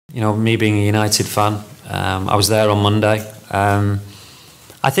me being a United fan, I was there on Monday.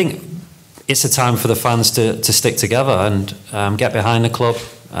 I think it's a time for the fans to stick together and get behind the club,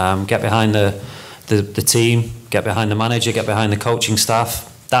 get behind the team, get behind the manager, get behind the coaching staff.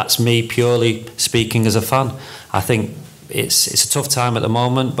 That's me purely speaking as a fan. I think it's a tough time at the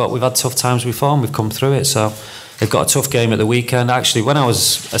moment, but we've had tough times before and we've come through it. So they've got a tough game at the weekend. Actually, when I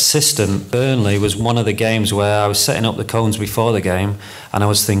was assistant, Burnley was one of the games where I was setting up the cones before the game and I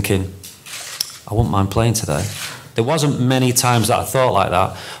was thinking, I wouldn't mind playing today. There wasn't many times that I thought like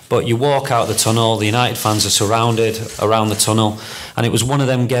that, but you walk out the tunnel, the United fans are surrounded around the tunnel, and it was one of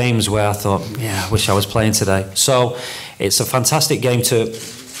them games where I thought, yeah, I wish I was playing today. So it's a fantastic game to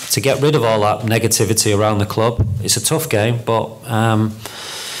get rid of all that negativity around the club. It's a tough game, but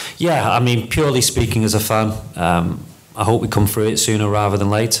yeah, I mean, purely speaking as a fan, I hope we come through it sooner rather than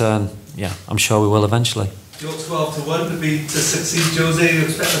later, and yeah, I'm sure we will eventually. Your 12-1 to succeed, Jose. You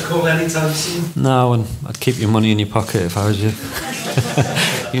expect a call anytime soon? No, and I'd keep your money in your pocket if I was you.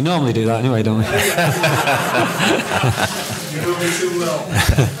 You normally do that anyway, don't you? You know me too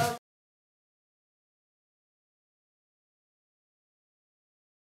well.